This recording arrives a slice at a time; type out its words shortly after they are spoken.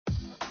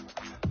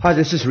Hi,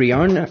 this is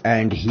Rion,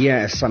 and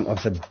here are some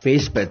of the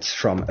best bits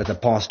from the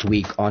past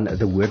week on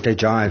the Workday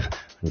Jive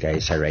on Gay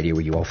Radio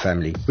with your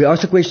family. We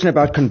asked a question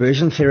about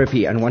conversion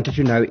therapy and wanted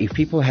to know if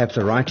people have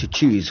the right to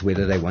choose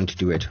whether they want to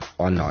do it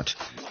or not.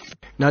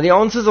 Now, the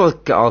answers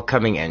are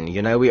coming in.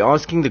 You know, we're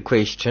asking the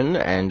question,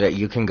 and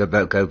you can go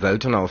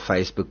vote on our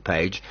Facebook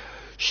page.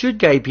 Should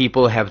gay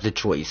people have the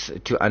choice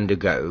to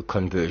undergo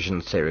conversion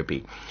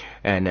therapy?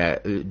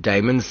 And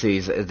Damon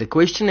says, the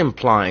question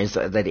implies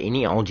that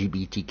any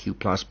LGBTQ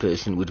plus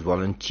person would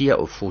volunteer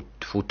for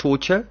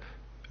torture?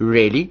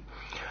 Really?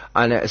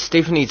 And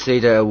Stephanie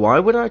said, why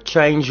would I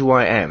change who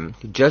I am?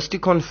 Just to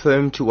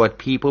conform to what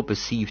people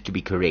perceive to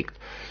be correct.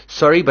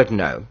 Sorry, but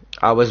no.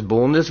 I was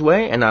born this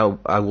way, and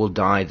I will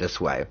die this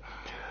way.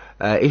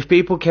 If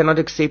people cannot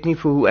accept me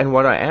for who and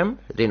what I am,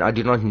 then I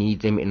do not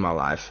need them in my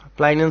life.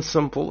 Plain and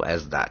simple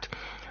as that.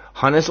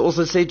 Hannes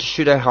also said,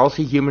 should a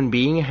healthy human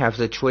being have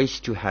the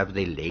choice to have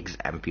their legs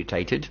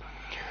amputated?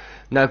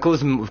 Now, of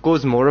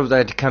course, more of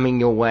that coming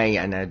your way,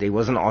 and there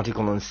was an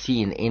article on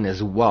CNN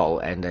as well,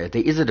 and there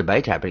is a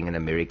debate happening in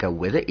America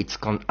whether it's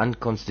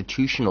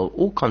unconstitutional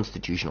or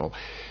constitutional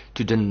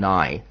to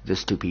deny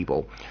this to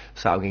people.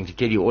 So I'm going to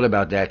tell you all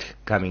about that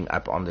coming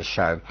up on the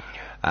show.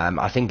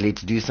 I think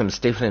let's do some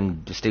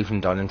Stephen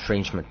Don and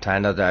French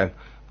Montana, though,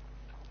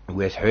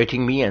 with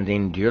Hurting Me, and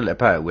then Dua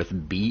Lipa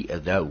with Be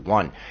The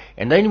One.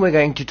 And then we're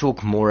going to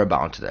talk more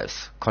about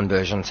this,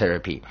 conversion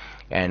therapy.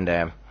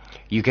 And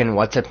you can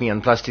WhatsApp me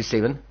on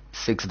 +27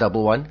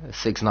 611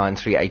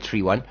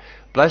 693831,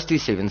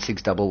 +27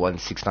 611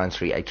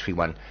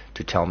 693831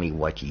 to tell me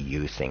what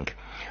you think.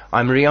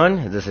 I'm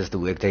Rion, this is the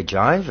Workday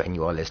Jive, and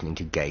you are listening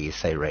to Gay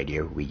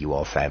Radio, where you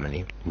are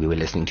family. We were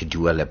listening to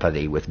Dua Lipa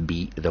there with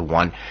Be The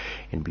One,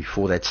 and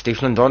before that,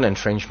 Stephen Don and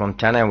French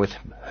Montana with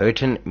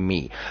Hurtin'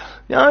 Me.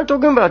 Now,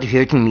 talking about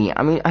hurting me,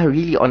 I mean, I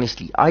really,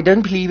 honestly, I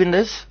don't believe in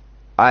this.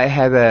 I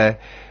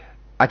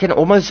can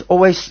almost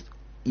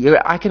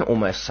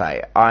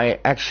say, I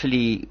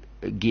actually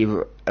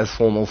give a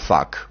formal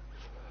fuck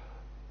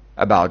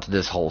about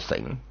this whole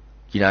thing.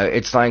 You know,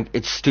 it's like,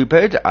 it's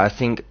stupid.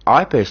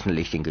 I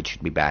personally think it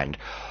should be banned.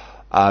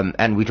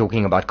 And we're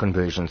talking about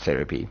conversion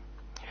therapy.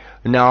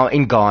 Now,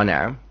 in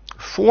Ghana,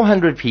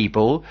 400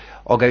 people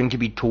are going to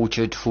be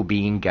tortured for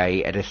being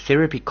gay at a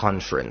therapy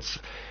conference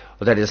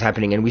that is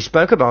happening. And we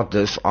spoke about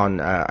this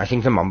on, I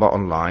think, the Mamba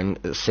Online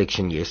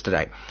section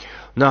yesterday.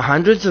 Now,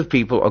 hundreds of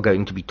people are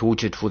going to be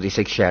tortured for their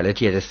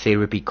sexuality at a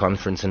therapy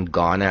conference in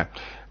Ghana,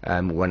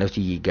 one of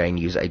the gay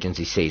news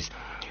agencies says.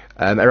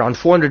 Around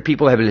 400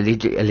 people have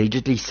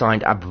allegedly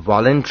signed up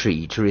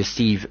voluntary to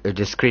receive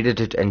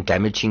discredited and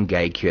damaging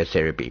gay queer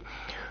therapy.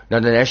 Now,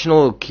 the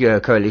National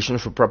Coalition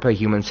for Proper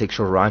Human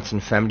Sexual Rights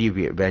and Family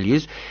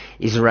Values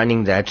is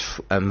running that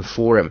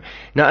forum.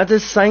 Now, at the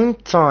same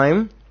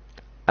time,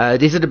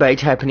 there's a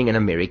debate happening in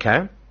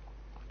America,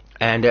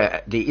 and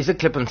there is a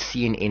clip on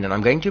CNN, and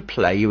I'm going to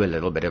play you a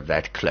little bit of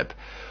that clip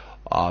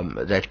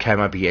that came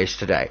up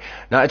yesterday.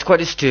 Now, it's quite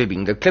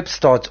disturbing. The clip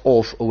starts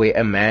off where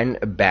a man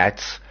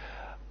bats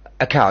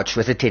a couch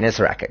with a tennis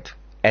racket,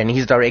 and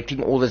he's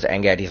directing all this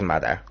anger at his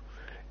mother.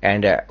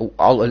 And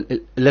I'll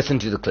listen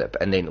to the clip,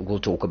 and then we'll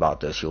talk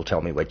about this. You'll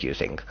tell me what you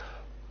think.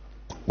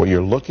 What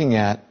you're looking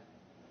at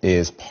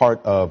is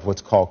part of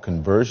what's called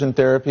conversion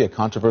therapy, a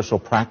controversial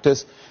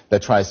practice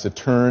that tries to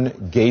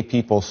turn gay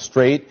people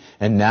straight.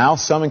 And now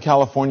some in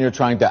California are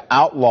trying to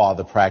outlaw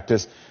the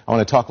practice. I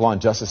want to talk law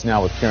and justice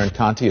now with Karen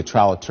Conti, a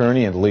trial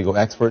attorney and a legal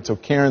expert. So,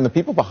 Karen, the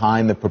people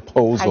behind the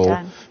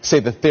proposal say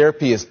the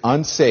therapy is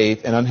unsafe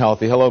and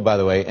unhealthy. Hello, by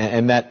the way.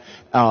 And that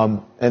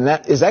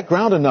is that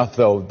ground enough,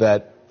 though,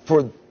 that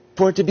for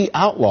it to be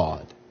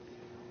outlawed?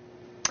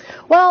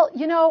 Well,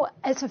 you know,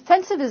 as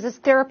offensive as this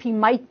therapy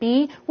might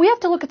be, we have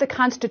to look at the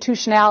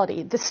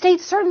constitutionality. The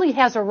state certainly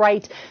has a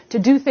right to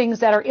do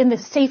things that are in the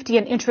safety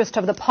and interest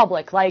of the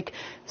public, like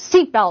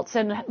seatbelts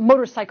and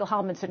motorcycle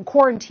helmets and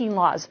quarantine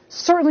laws.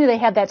 Certainly they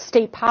have that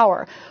state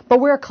power. But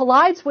where it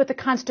collides with the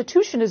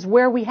Constitution is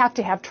where we have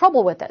to have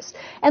trouble with this.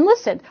 And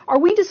listen, are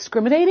we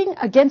discriminating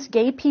against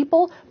gay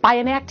people by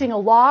enacting a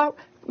law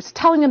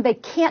telling them they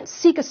can't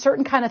seek a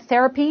certain kind of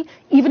therapy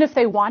even if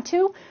they want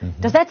to?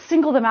 Mm-hmm. Does that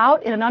single them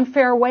out in an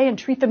unfair way and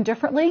treat them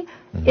differently?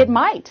 Mm-hmm. It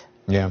might.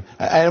 Yeah.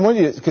 I want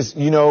you to, because,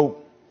 you know,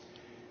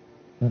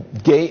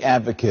 gay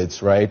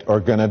advocates, right, are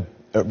going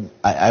to,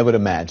 I would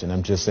imagine,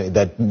 I'm just saying,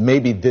 that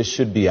maybe this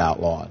should be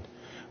outlawed.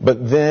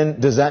 But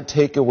then does that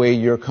take away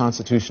your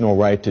constitutional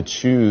right to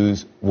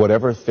choose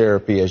whatever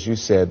therapy, as you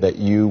said, that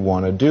you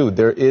want to do?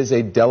 There is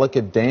a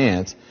delicate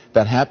dance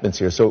that happens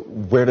here. So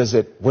where does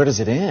it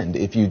end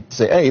if you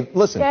say, hey,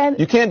 listen,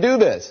 you can't do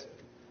this?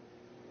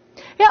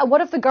 Yeah,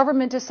 what if the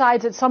government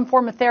decides that some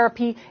form of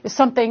therapy is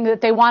something that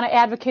they want to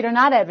advocate or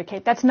not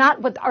advocate? That's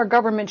not what our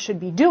government should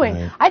be doing.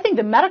 Right. I think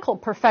the medical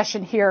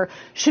profession here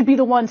should be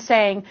the one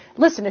saying,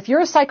 listen, if you're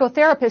a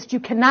psychotherapist, you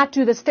cannot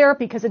do this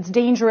therapy because it's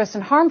dangerous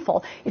and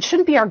harmful. It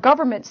shouldn't be our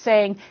government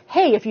saying,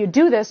 hey, if you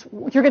do this,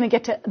 you're going to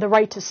get the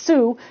right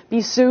to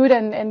be sued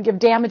and give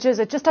damages.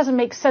 It just doesn't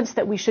make sense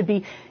that we should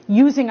be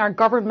using our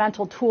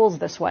governmental tools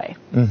this way.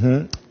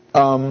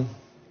 Mm-hmm.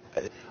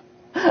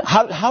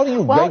 How do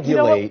you Well,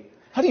 regulate?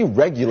 How do you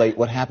regulate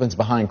what happens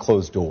behind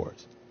closed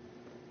doors?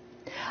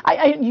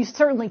 You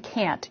certainly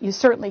can't. You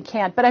certainly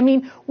can't. But I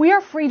mean, we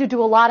are free to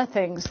do a lot of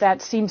things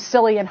that seem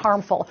silly and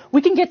harmful.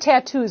 We can get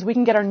tattoos. We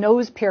can get our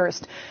nose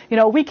pierced.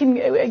 We can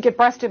get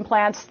breast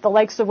implants, the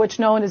likes of which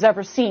no one has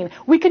ever seen.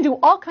 We can do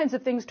all kinds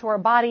of things to our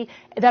body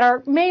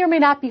that may or may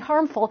not be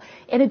harmful.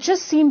 And it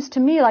just seems to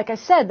me, like I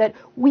said, that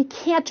we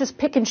can't just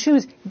pick and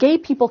choose. Gay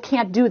people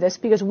can't do this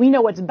because we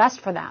know what's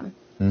best for them.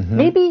 Mm-hmm.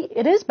 Maybe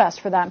it is best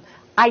for them.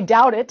 I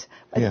doubt it.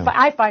 Yeah.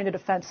 I find it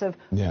offensive.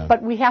 Yeah.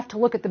 But we have to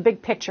look at the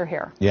big picture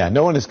here. Yeah,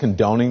 no one is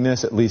condoning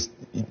this, at least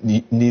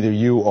neither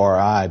you or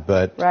I,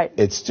 but right.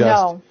 It's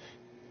just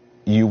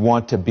you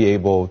want to be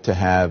able to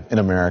have, in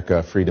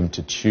America, freedom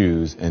to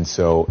choose, and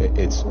so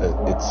it's I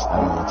don't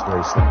know, it's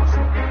very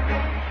slippery.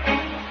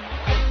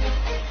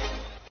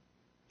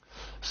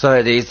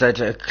 So there's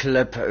that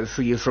clip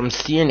for you from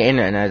CNN,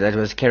 and that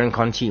was Karen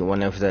Conti,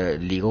 one of the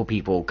legal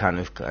people, kind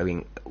of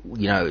going,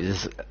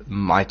 this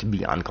might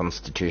be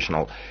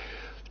unconstitutional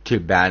to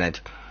ban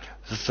it.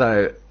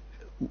 So,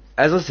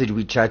 as I said,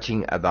 we're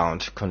chatting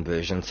about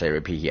conversion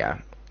therapy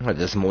here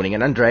this morning,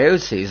 and Andreo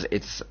says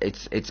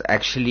it's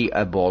actually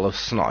a ball of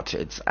snot.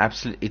 It's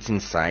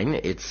insane.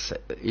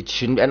 It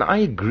shouldn't, and I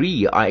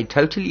agree. I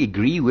totally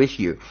agree with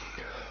you.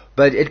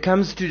 But it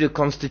comes to the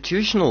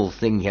constitutional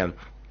thing here.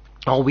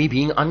 Are we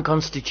being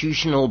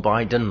unconstitutional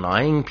by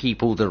denying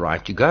people the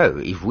right to go?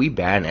 If we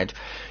ban it,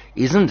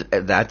 isn't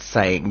that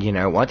saying,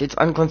 it's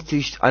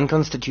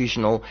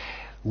unconstitutional?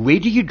 Where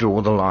do you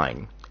draw the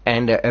line?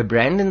 And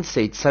Brandon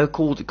said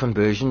so-called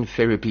conversion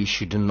therapy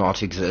should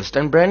not exist.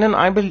 And Brandon,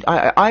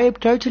 I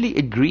totally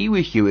agree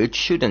with you. It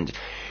shouldn't.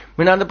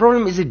 But now the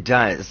problem is it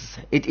does.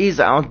 It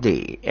is out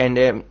there.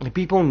 And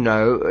people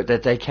know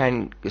that they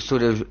can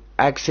sort of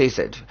access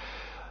it.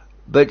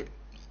 But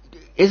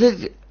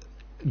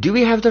do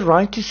we have the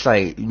right to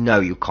say, no,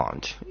 you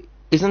can't?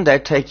 Isn't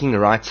that taking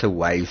rights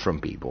away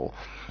from people?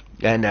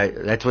 And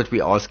that's what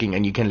we're asking.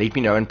 And you can let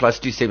me know on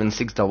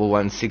 +276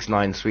 116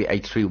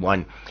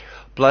 93831.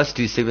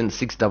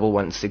 +276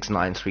 116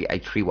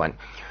 93831.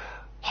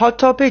 Hot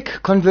topic,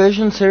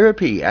 conversion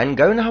therapy. And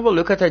go and have a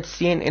look at that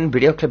CNN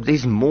video clip.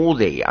 There's more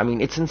there. I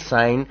mean, it's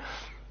insane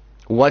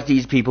what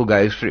these people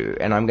go through.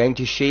 And I'm going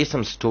to share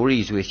some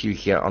stories with you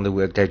here on the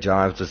Workday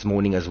Jive this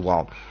morning as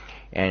well.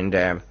 And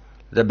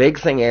the big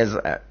thing is,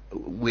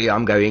 where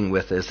I'm going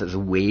with this is,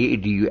 where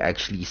do you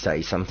actually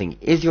say something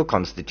is your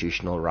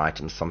constitutional right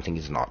and something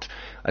is not?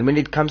 And when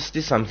it comes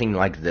to something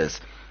like this,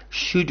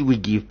 should we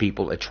give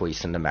people a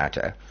choice in the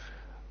matter?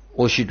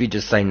 Or should we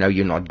just say, no,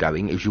 you're not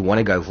going? If you want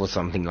to go for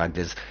something like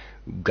this,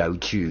 go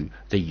to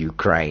the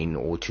Ukraine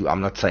or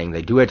I'm not saying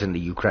they do it in the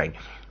Ukraine,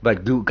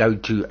 but go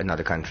to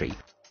another country.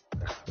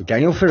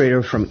 Daniel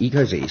Ferreira from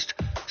EcoZest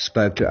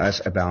spoke to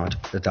us about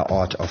the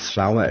art of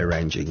flower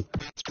arranging.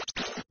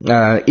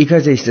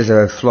 EcoZest is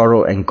a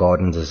floral and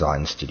garden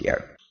design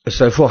studio.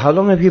 So for how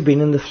long have you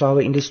been in the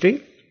flower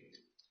industry?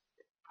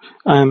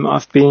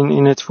 I've been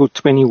in it for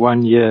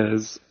 21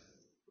 years.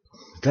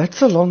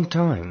 That's a long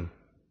time.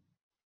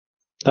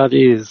 That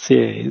is,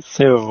 yes.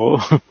 So,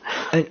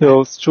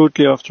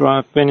 shortly after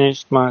I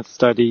finished my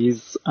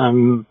studies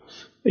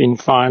in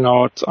fine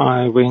art,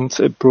 I went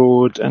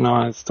abroad and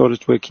I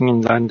started working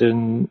in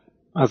London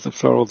as a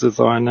floral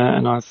designer,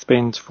 and I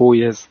spent 4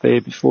 years there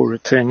before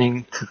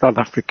returning to South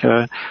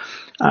Africa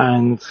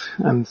and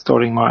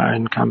starting my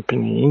own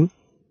company.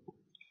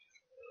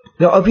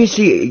 Now,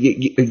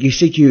 obviously, you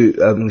said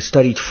you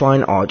studied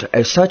fine art.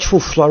 As such, for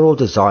floral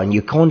design,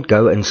 you can't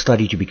go and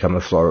study to become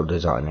a floral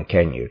designer,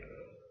 can you?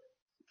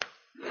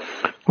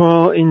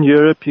 Well, in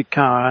Europe you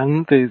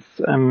can. There's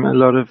a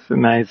lot of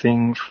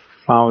amazing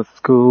flower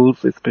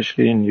schools,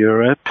 especially in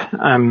Europe.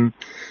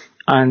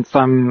 And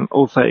some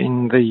also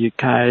in the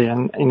UK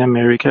and in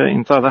America.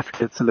 In South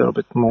Africa, it's a little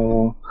bit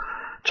more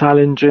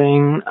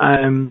challenging.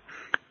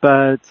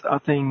 But I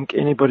think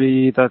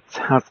anybody that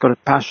has got a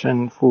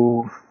passion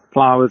for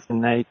flowers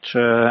and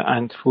nature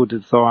and for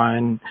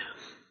design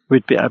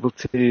would be able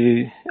to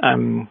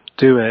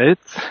do it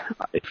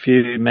if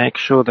you make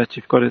sure that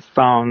you've got a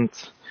sound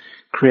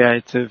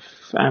creative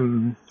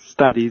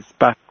studies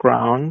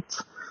background.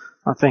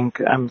 I think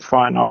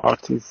fine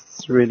art is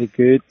really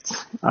good.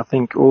 I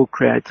think all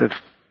creative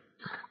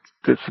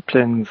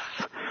disciplines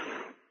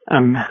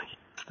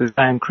the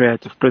same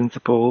creative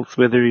principles,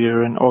 whether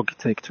you're an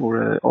architect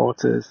or an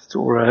artist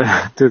or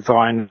a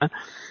designer.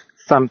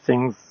 Some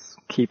things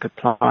keep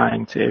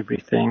applying to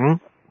everything.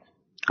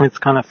 It's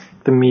kind of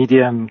the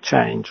medium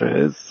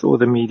changes or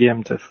the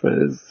medium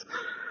differs.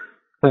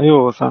 So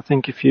yes, I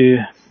think if you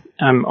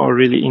are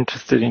really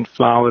interested in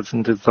flowers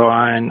and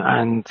design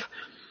and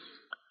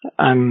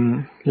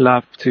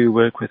love to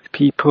work with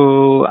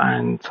people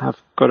and have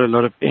got a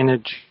lot of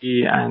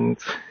energy and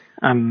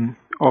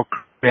are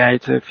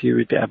creative, you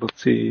would be able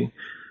to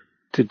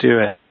do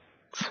it.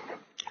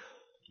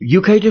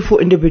 You cater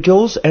for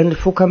individuals and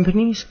for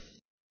companies?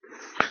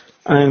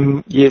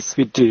 Yes,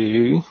 we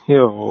do.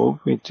 Yeah,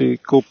 we do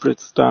corporate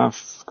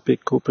stuff,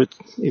 big corporate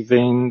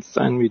events,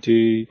 and we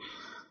do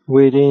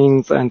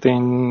weddings and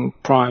then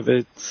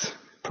private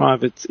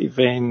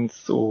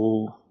events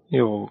or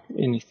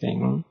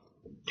anything.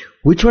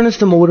 Which one is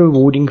the more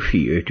rewarding for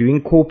you,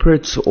 doing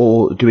corporates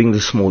or doing the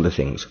smaller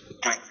things?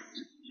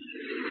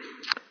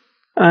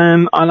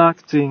 I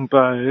like doing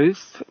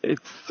both.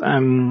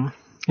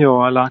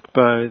 I like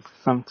both.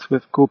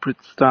 With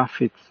corporate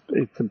stuff,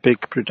 it's a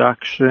big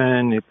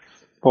production. It's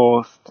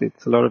fast.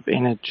 It's a lot of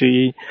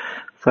energy.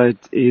 So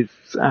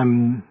it's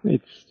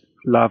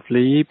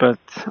lovely. But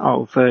I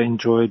also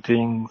enjoy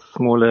doing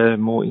smaller,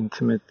 more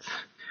intimate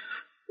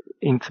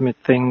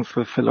things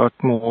with a lot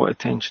more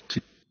attention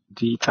to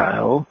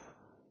detail.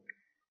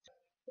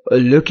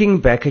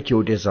 Looking back at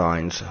your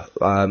designs,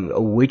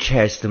 which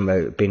has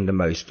been the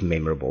most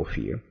memorable for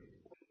you?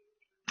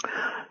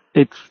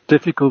 It's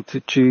difficult to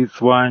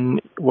choose one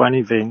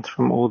event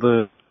from all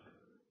the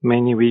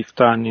many we've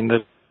done in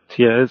the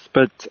years,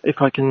 but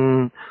if I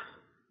can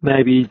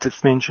maybe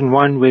just mention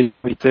one we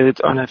did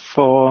on a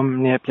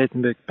farm near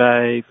Plettenberg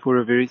Bay for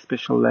a very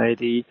special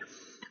lady,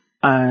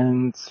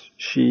 and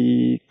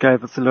she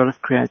gave us a lot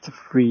of creative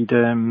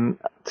freedom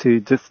to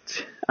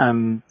just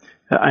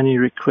her only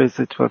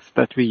requisite was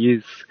that we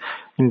use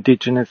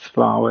indigenous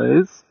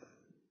flowers.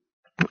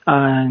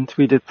 And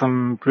we did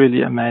some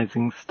really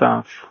amazing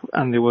stuff,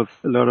 and there was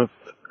a lot of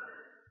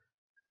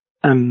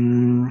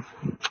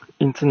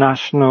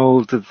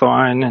international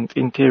design and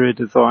interior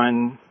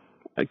design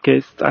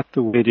guests at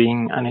the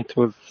wedding, and it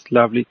was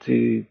lovely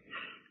to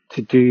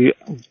do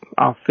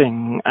our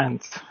thing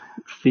and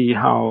see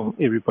how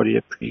everybody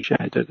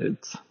appreciated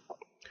it.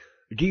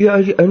 Do you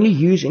only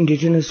use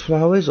indigenous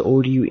flowers,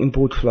 or do you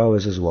import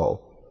flowers as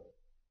well?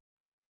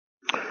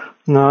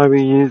 No,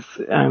 we use,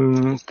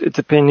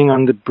 depending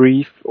on the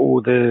brief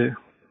or the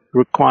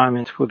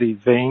requirement for the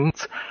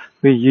event,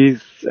 we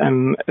use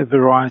a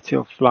variety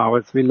of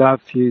flowers. We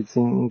love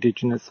using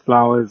indigenous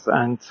flowers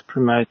and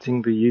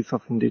promoting the use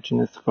of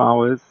indigenous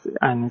flowers,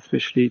 and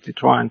especially to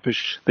try and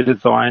push the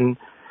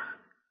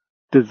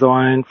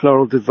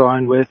floral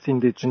design with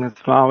indigenous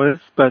flowers,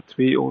 but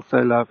we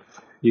also love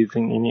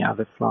using any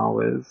other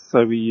flowers.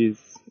 So we use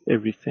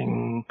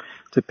everything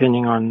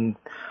depending on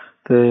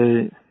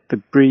the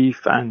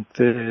brief and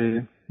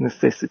the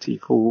necessity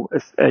for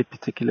a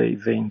particular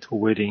event or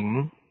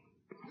wedding.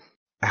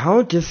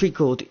 How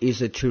difficult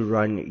is it to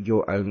run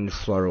your own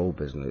floral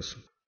business?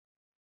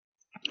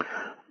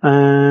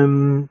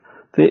 There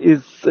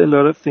is a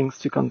lot of things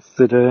to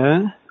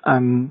consider.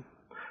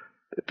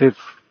 There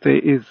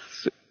is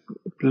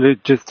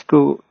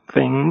logistical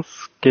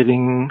things,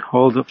 getting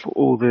hold of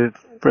all the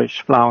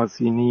fresh flowers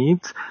you need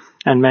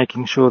and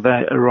making sure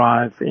they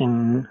arrive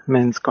in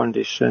mint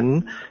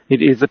condition.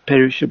 It is a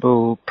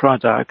perishable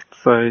product,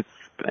 so it's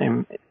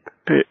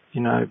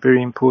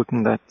very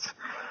important that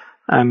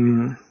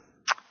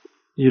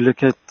you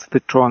look at the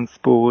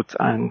transport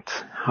and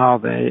how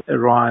they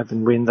arrive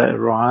and when they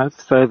arrive.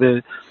 So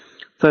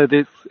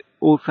there's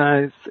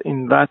also,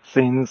 in that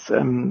sense,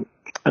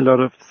 a lot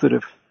of sort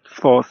of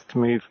fast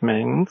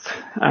movement.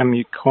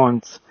 You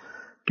can't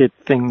get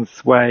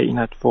things way in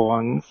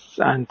advance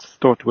and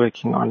start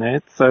working on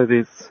it. So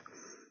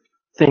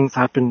things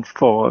happen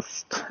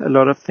fast. A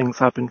lot of things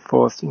happen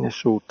fast in a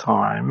short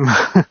time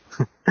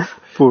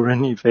for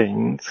an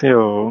event.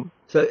 Yeah.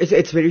 So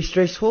it's very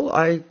stressful,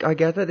 I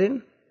gather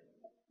then?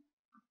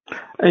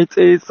 It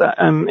is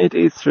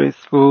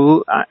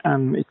stressful.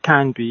 It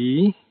can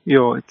be.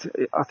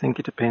 I think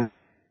it depends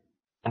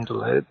on the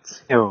handle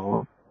it.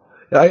 Yeah.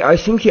 I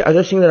think the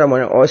other thing that I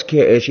want to ask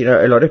here is,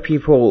 a lot of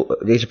people,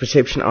 there's a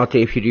perception out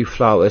there if you do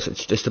flowers,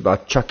 it's just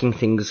about chucking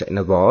things in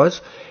a vase,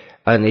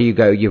 and there you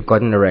go, you've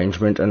got an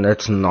arrangement, and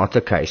that's not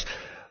the case.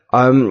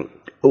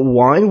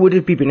 Why would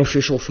it be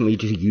beneficial for me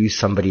to use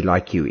somebody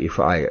like you if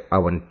I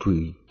want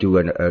to do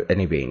an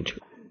event?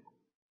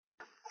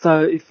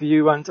 So if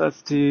you want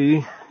us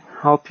to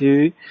help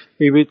you,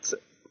 we would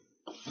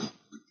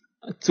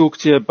talk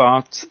to you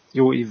about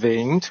your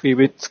event. We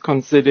would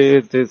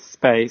consider the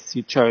space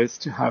you chose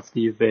to have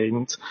the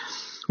event.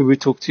 We would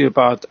talk to you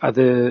about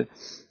other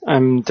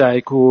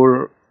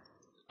decor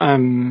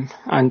and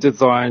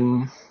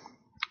design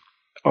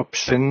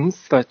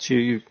options that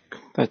you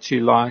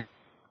like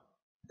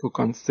or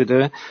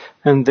consider,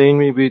 and then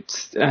we would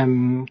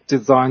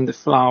design the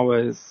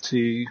flowers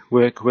to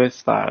work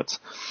with that.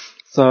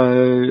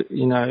 So,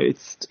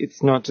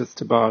 it's not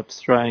just about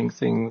throwing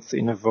things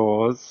in a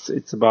vase.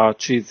 It's about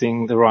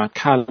choosing the right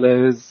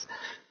colors,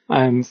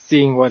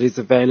 seeing what is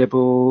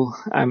available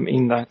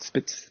in that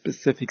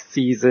specific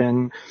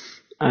season,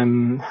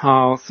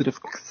 how sort of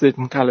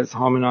certain colors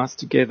harmonize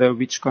together,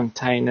 which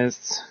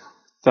containers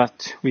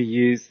that we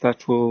use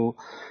that will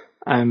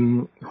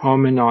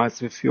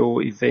harmonize with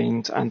your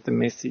event and the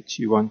message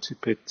you want to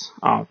put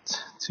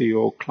out to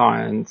your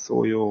clients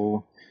or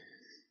your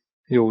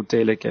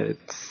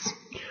delegates.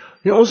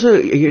 And also,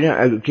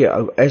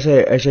 as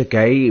a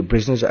gay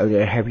business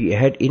owner, have you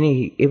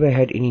ever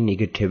had any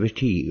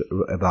negativity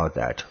about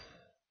that?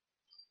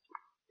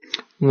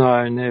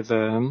 No,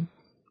 never.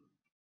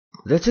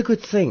 That's a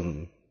good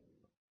thing.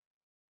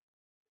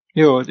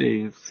 Yeah, it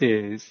is.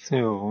 Yes.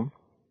 Yeah.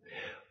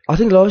 I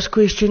think last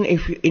question,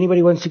 if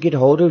anybody wants to get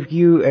hold of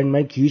you and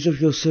make use of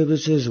your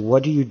services,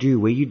 what do you do?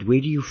 Where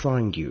do you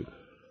find you?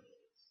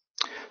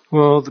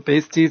 Well, the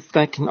best is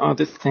they can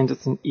either send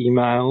us an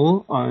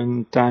email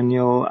on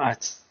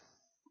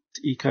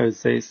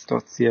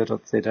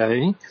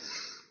daniel@ecozest.co.za.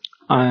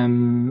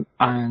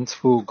 And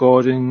for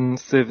garden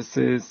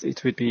services,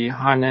 it would be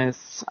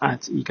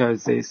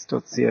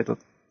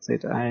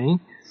hannes@ecozest.co.za.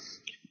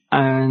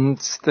 And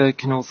they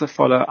can also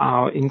follow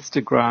our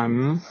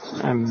Instagram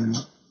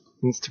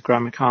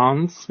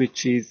accounts,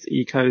 which is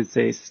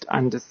ecozest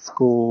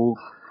 _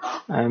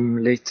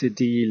 letter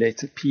D,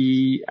 letter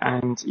P,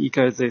 and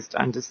ecozest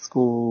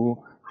 _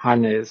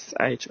 Hannes,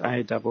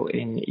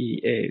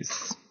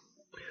 HANNES.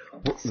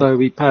 So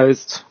we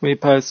post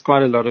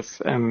quite a lot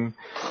of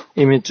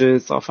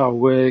images of our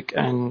work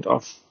and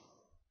of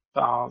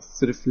our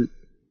sort of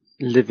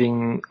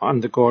living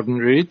on the garden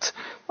route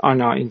on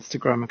our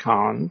Instagram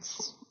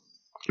accounts.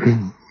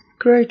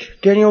 Great.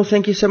 Daniel,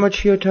 thank you so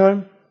much for your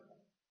time.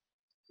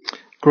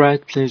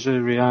 Great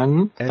pleasure,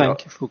 Rian. And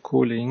Thank you for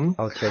calling.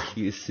 I'll chat to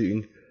you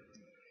soon.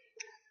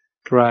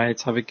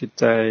 Great. Have a good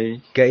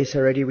day. Guys,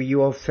 already with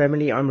you all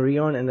family. I'm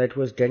Rian, and that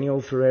was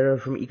Daniel Ferreira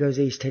from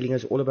EcoZest telling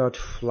us all about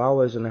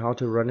flowers and how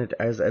to run it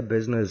as a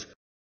business.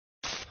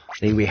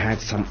 Then we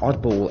had some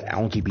oddball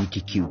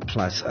LGBTQ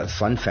plus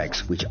fun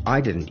facts, which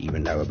I didn't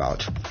even know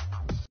about.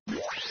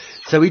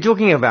 So we're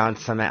talking about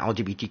some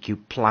LGBTQ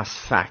plus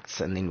facts,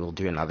 and then we'll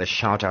do another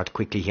shout out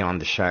quickly here on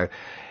the show.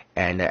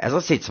 And as I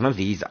said, some of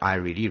these I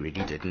really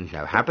didn't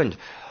know happened.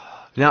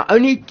 Now,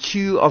 only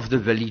 2 of the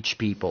village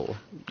people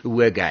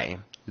were gay.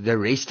 The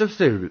rest of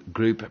the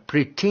group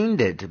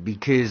pretended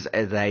because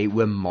they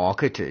were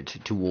marketed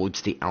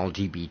towards the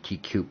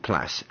LGBTQ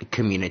plus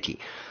community.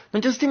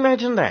 And just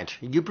imagine that.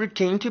 You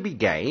pretend to be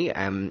gay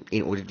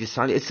in order to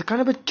sound... It's a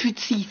kind of a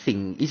tootsie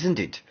thing, isn't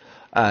it?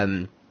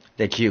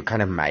 That you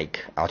kind of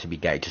make out to be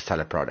gay to sell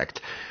a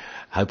product.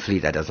 Hopefully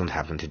that doesn't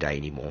happen today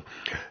anymore.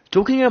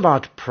 Talking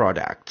about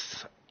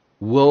products,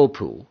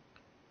 Whirlpool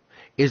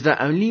is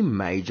the only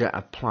major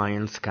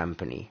appliance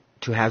company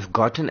to have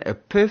gotten a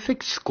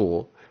perfect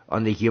score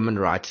on the Human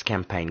Rights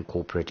Campaign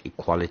Corporate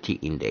Equality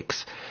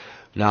Index,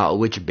 now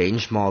which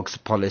benchmarks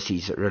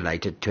policies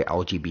related to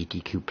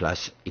LGBTQ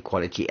plus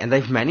equality, and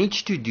they've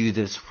managed to do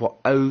this for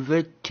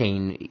over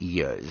 10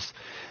 years.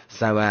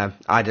 So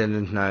I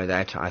didn't know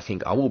that. I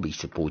think I will be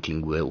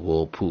supporting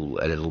Whirlpool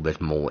a little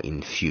bit more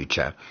in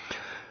future.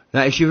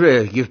 Now, if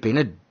you've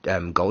been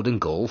a Golden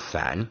Girl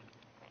fan,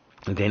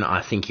 then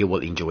I think you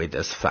will enjoy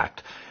this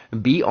fact.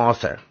 B.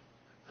 Arthur,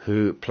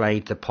 who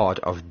played the part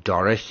of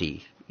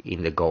Dorothy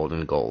in the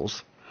Golden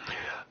Girls,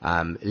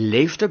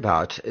 left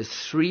about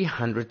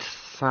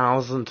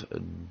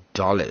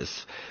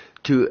 $300,000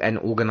 to an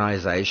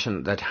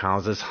organization that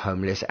houses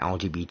homeless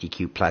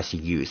LGBTQ plus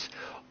youth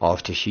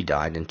after she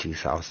died in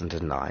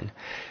 2009.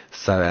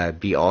 So,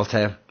 B.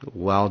 Arthur,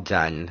 well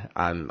done.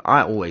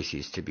 I always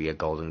used to be a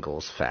Golden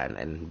Girls fan,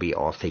 and B.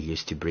 Arthur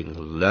used to bring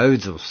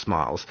loads of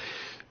smiles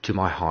to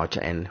my heart,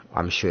 and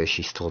I'm sure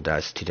she still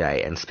does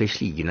today. And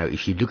especially,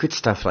 if you look at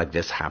stuff like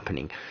this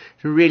happening,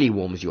 it really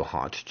warms your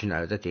heart to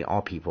know that there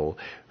are people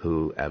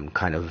who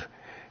kind of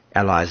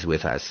allies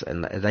with us,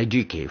 and they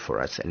do care for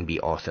us. And B.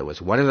 Arthur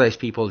was one of those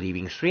people,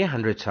 leaving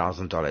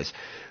 $300,000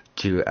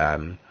 to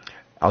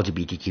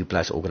LGBTQ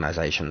plus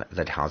organization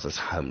that houses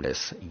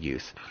homeless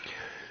youth.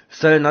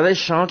 So another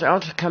shout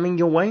out coming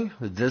your way.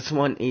 This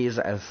one is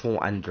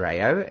for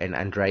Andreo. And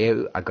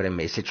Andreo, I got a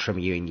message from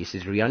you, and you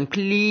says, Rian,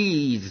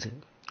 please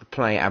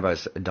play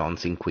ABBA's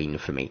Dancing Queen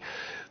for me.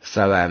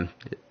 So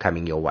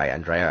coming your way,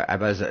 Andrea,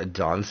 ABBA's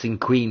Dancing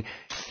Queen.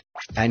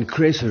 And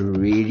Chris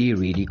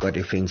really got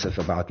offensive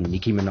about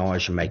Nicki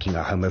Minaj making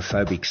a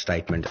homophobic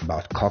statement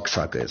about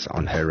cocksuckers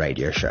on her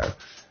radio show.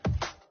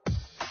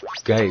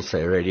 Okay,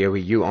 so radio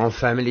with you all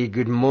family,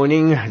 good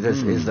morning.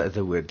 This is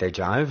the Workday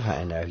Jive,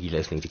 and you're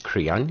listening to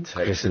Chris and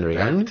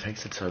Rian.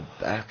 Takes it so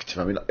back to,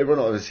 everyone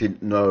obviously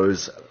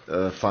knows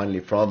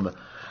finally from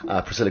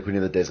Priscilla, Queen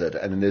of the Desert,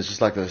 and then there's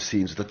just like those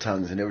scenes with the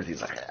tongues and everything.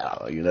 It's like,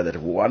 oh,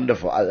 that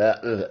wonderful. I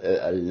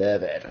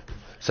love it.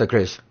 So,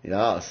 Chris.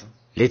 Yes.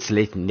 Let's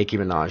let Nicki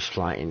Minaj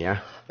fly in,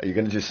 yeah? You're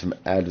going to do some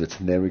adverts,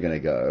 and then we're going to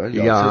go.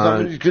 Yeah.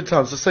 So good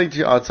times. Just saying to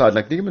you outside,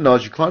 like, Nicki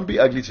Minaj, you can't be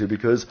ugly to,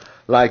 because,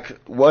 like,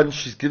 one,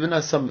 she's given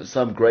us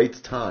some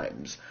great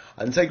times.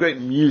 I didn't say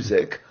great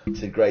music, I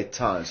said great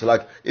times. So,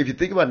 like, if you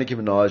think about Nicki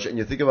Minaj, and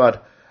you think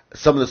about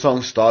some of the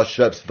songs,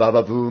 Starships,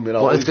 Vava Boom,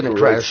 well, it's going to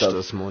crash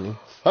this morning.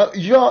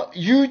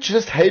 You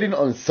just hating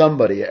on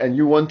somebody, and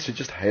you want to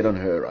just hate on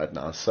her right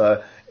now.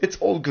 So it's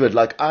all good.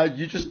 Like,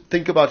 you just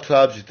think about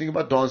clubs, you think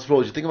about dance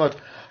floors, you think about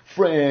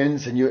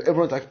friends, and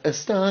everyone's like,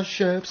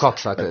 Starships,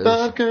 cocksuckers.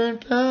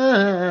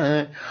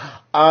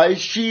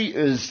 She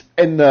is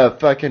in the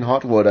fucking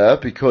hot water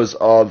because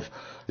of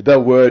the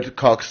word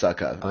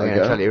cocksucker. I'm going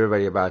to tell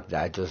everybody about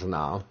that just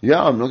now.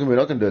 Yeah, we're not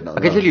going to do it now. I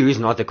can tell you who's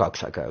not the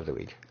cocksucker of the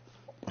week.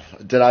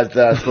 Did I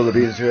spill the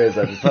beans to her?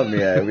 It's not me.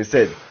 We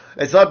said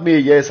it's not me.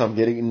 Yes, I'm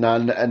getting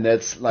none, and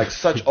that's like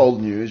such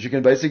old news. You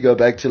can basically go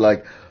back to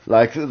like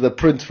the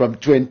print from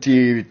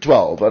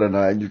 2012. I don't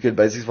know, and you can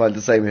basically find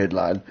the same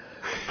headline.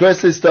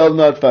 Chris is still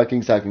not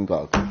fucking sucking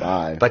cock.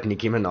 Bye. But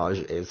Nicki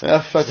Minaj is.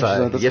 Yeah, fuck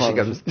So, that's here she fine.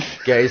 comes.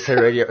 Gary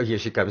Radio. Here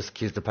she comes.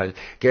 Excuse the pun.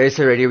 Gary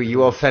Radio,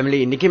 you are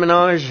family. Nicki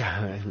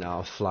Minaj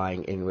now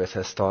flying in with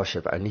her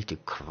Starship. I need to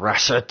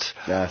crush it.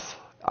 Yes.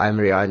 I'm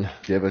Rian.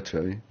 Give it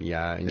to me.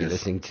 Yeah, and Yes. you're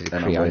listening to the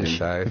And I'm Rian waiting.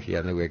 Show here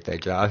on the Workday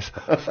Jive.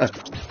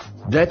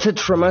 That's it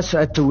from us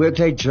at the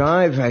Workday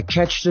Jive.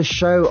 Catch the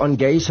show on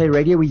Gay Say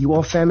Radio with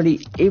your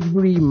family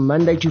every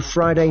Monday to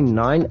Friday,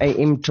 9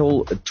 a.m.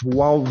 till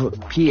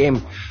 12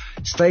 p.m.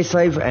 Stay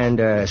safe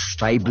and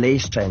stay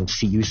blessed, and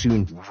see you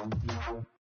soon.